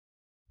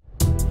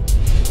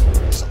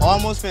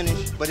almost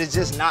finished, but it's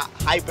just not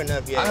hype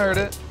enough yet. I heard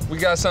it. We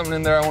got something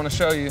in there I want to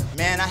show you.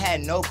 Man, I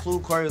had no clue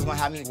Corey was gonna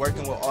have me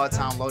working with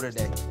all-time loader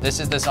day. This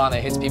is the song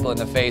that hits people in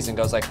the face and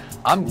goes like,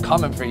 I'm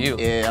coming for you.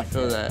 Yeah, I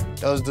feel that.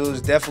 Those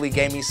dudes definitely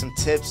gave me some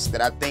tips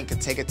that I think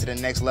could take it to the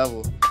next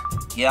level.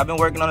 Yeah, I've been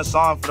working on the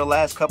song for the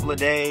last couple of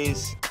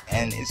days,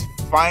 and it's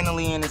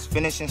finally in its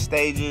finishing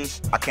stages.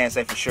 I can't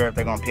say for sure if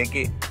they're gonna pick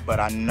it, but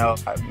I know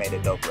I've made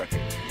a dope record.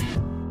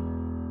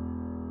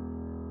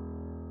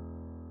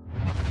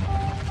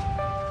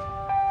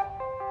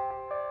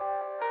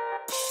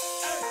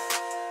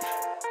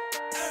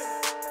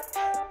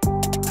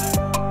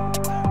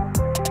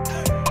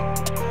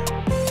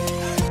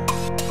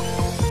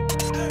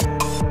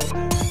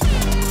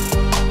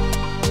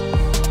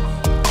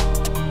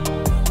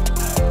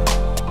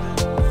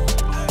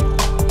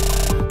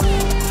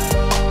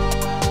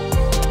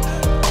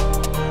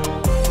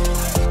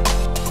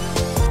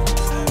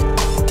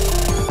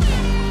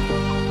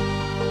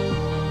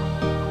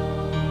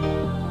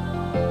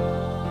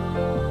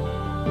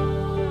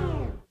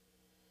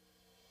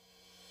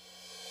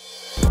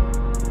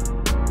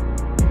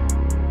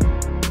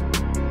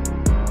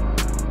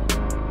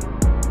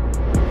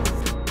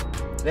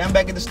 Then I'm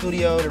back at the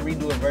studio to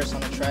redo a verse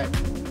on the track.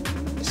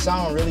 It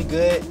sounds really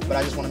good, but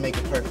I just want to make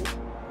it perfect.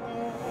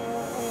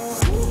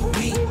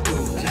 We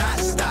do not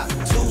stop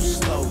to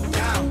slow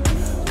down.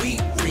 We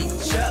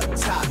reach up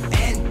top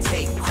and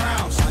take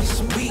crowns.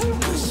 We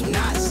do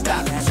not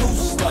stop to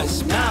slow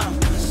down.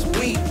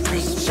 We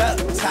reach up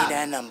top.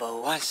 That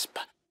 #1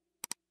 spot.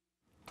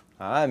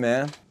 All right,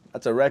 man.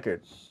 That's a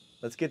record.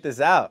 Let's get this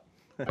out.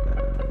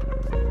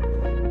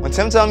 When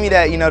Tim told me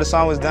that, the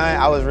song was done,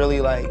 I was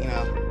really like,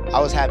 I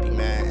was happy,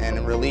 man,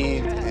 and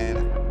relieved.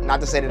 And not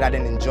to say that I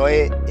didn't enjoy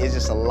it, it's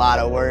just a lot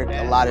of work,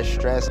 a lot of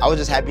stress. I was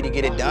just happy to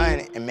get it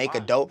done and make a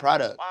dope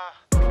product.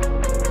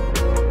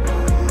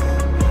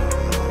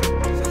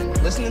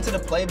 Listening to the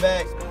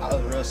playback, I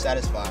was real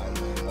satisfied,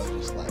 man. I was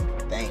just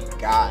like, thank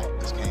God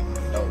this came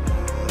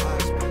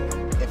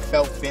dope. It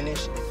felt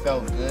finished, it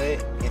felt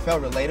good, it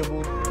felt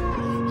relatable.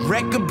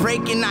 Record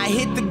breaking, I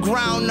hit the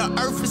ground, the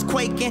earth is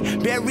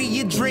quaking. Bury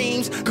your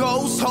dreams,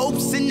 goals,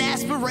 hopes, and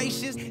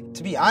aspirations.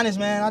 To be honest,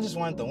 man, I just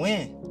wanted to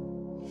win,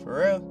 for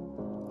real.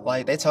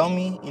 Like, they told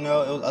me, it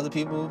was other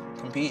people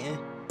competing.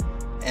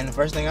 And the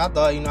first thing I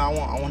thought,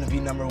 I want to be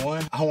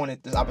 #1. I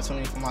wanted this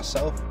opportunity for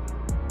myself.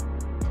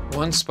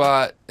 One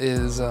spot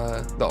is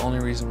the only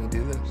reason we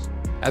do this.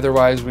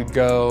 Otherwise, we'd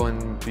go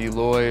and be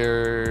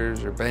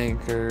lawyers or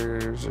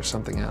bankers or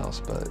something else.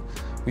 But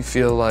we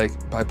feel like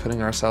by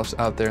putting ourselves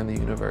out there in the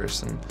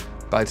universe and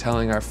by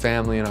telling our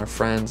family and our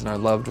friends and our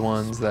loved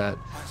ones that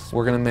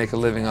we're gonna make a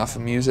living off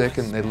of music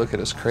and they look at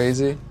us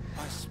crazy,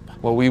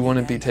 well, we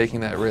wouldn't be taking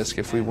that risk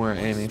if we weren't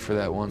aiming for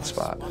that one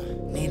spot.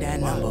 Need that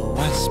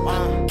 #1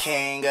 spot.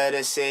 King of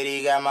the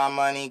city, got my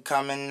money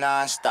coming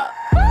non-stop.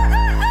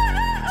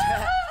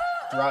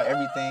 Throughout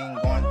everything,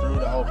 going through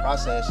the whole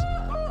process,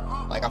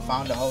 like, I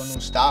found a whole new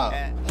style.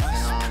 And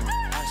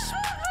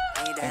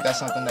I think that's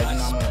something that, I'm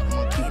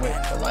gonna keep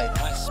with for life.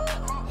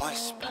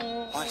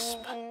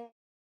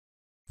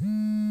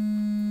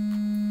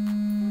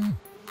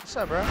 What's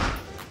up, bro?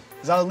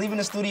 As I was leaving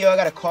the studio, I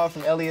got a call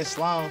from Elliot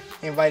Sloan.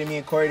 He invited me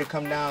and Corey to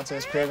come down to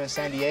his crib in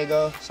San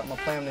Diego, so I'm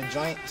gonna play him the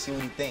joint and see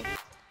what he thinks.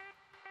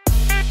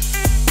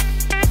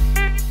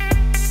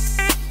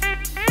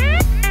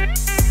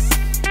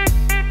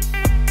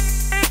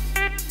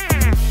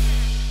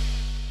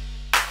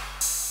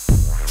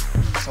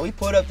 So we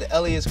pulled up to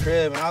Elliot's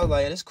crib, and I was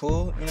like, "It's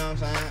cool," you know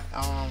what I'm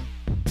saying?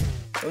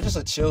 It was just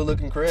a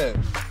chill-looking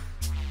crib.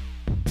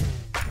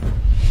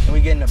 And we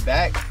get in the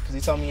back, because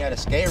he told me he had a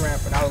skate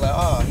ramp, and I was like,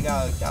 "Oh, he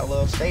got a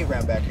little skate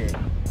ramp back here."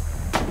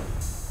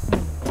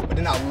 But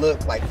then I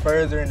looked like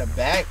further in the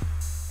back,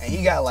 and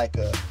he got like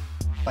a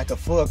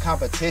full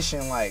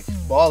competition, like,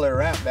 baller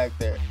ramp back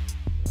there.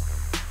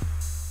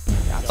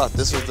 I thought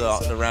this was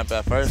the ramp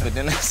at first, but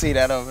then I see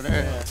that over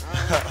there.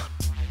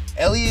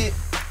 Elliot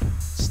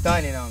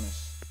stunning on us.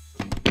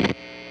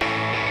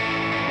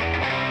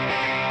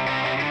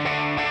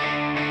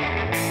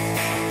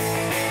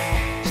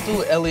 This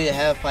dude, Elliot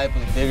Halfpipe,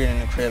 was bigger than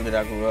the crib that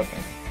I grew up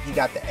in. He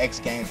got the X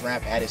Games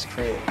ramp at his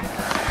crib.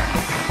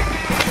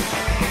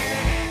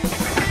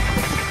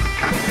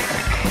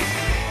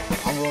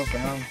 I'm rooting for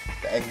him,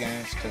 the X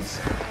Games, because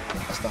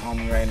that's the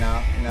homie right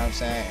now, you know what I'm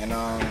saying? And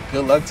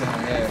good luck to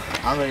him, yeah.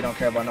 I really don't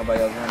care about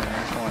nobody else winning. I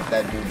just want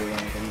that dude to win,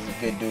 because he's a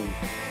good dude.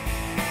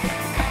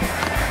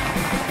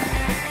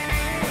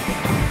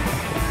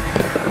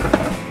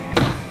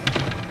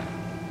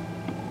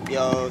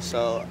 Yo,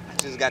 so I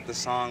just got the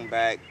song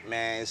back,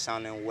 man. It's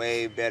sounding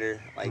way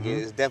better. Like,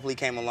 it definitely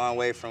came a long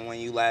way from when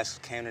you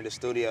last came to the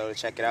studio to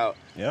check it out.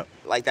 Yep.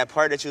 Like, that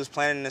part that you was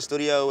playing in the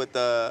studio with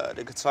the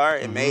guitar,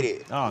 it made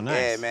it. Oh, nice.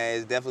 Yeah,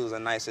 man, it definitely was a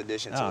nice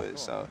addition to it.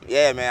 So,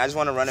 yeah, man, I just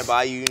want to run it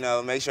by you,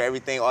 make sure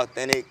everything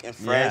authentic and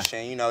fresh,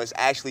 and, it's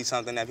actually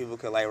something that people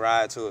could, like,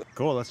 ride to it.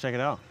 Cool, let's check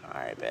it out. All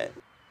right, bet.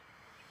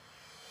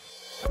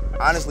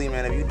 Honestly,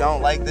 man, if you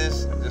don't like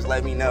this, just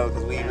let me know,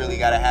 because we really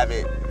got to have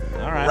it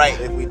right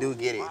if we do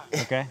get it.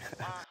 Okay.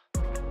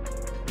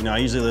 You know, I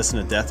usually listen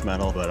to death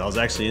metal, but I was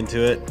actually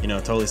into it. You know,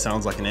 it totally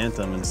sounds like an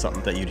anthem and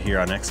something that you'd hear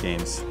on X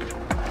Games.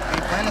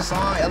 Playing the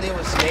song, Elliot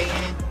was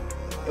skating.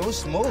 It was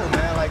smooth,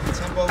 man. Like the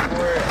tempo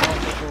for it, I don't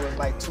think it was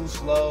like too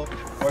slow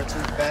or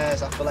too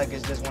fast. I feel like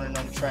it's just one of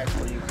them tracks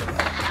where you could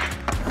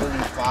like really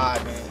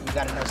vibe and you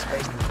got enough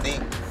space to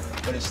think,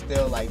 but it's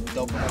still like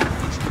dope enough to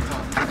get you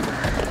pumped.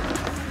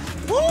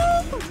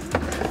 Woo!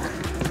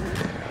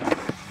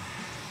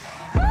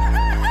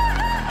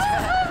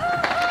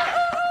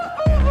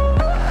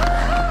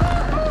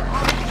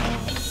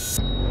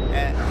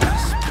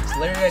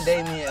 Later that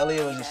day, me and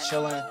Elliot was just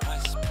chilling,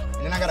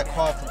 and then I got a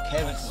call from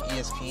Kevin from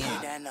ESPN.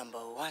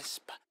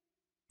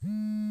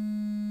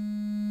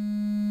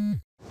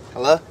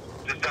 Hello? Is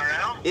this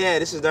Darnell? Yeah,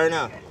 this is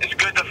Darnell. It's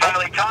good to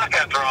finally talk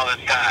after all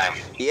this time.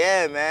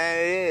 Yeah, man,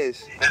 it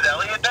is. Is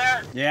Elliot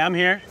there? Yeah, I'm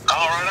here. Oh,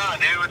 right on,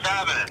 dude. What's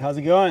happening? How's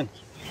it going?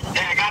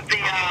 Yeah, I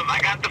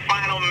got the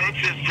final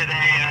mixes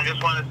today, and I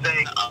just want to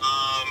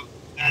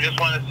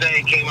say,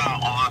 it came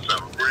out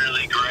awesome,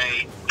 really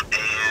great,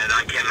 and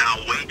I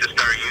cannot wait to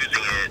start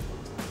using it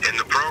in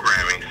the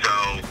programming. So,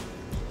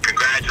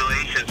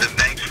 congratulations and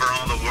thanks for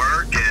all the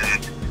work,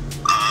 and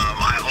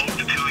I hope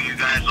the two of you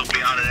guys will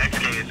be out at X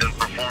Games and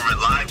perform it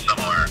live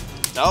somewhere.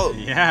 Oh.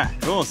 Yeah,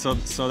 cool. So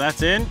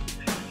that's in?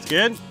 It's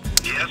good?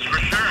 Yes, for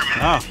sure, man.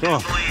 Oh, cool.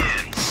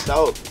 Definitely in.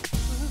 So,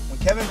 when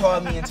Kevin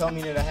called me and told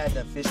me that I had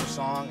the official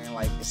song and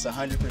like it's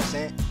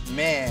 100%,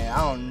 man, I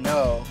don't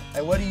know.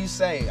 Like, what do you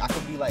say? I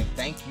could be like,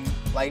 thank you.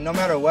 Like, no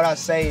matter what I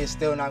say, it's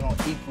still not gonna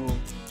equal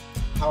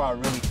how I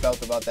really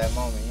felt about that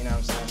moment, you know what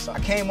I'm saying? So I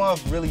came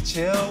off really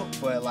chill,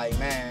 but like,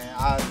 man,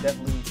 I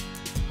definitely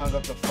hung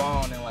up the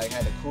phone and like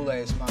had a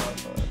Kool-Aid smile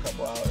for a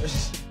couple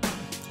hours.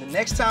 The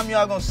next time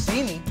y'all gonna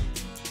see me,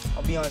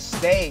 I'll be on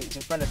stage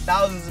in front of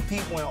thousands of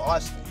people in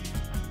Austin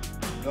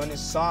doing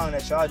this song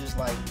that y'all just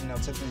like, you know,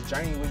 took this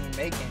journey with me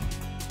making.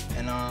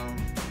 And I'm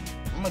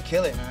gonna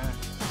kill it, man.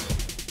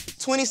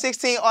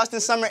 2016 Austin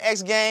Summer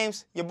X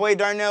Games. Your boy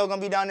Darnell gonna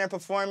be down there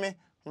performing,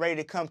 ready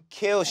to come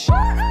kill shit.